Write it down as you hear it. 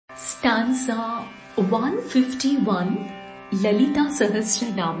Stanza 151, Lalita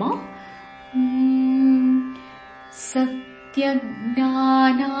Sahasranama.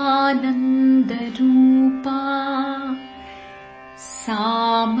 Satyajnananandarupa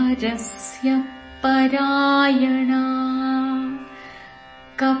Samarasya Parayana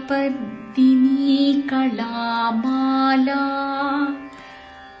Kapardini Kalamala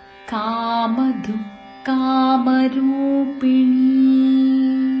Kamadukkamarupini.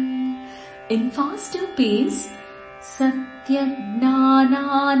 In faster pace,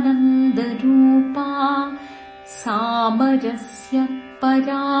 Satyajnananandarupa Samarasya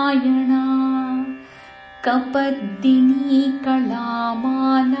Parayana Kapardini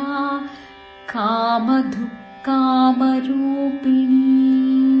Kalamala Kamadukkamarupini.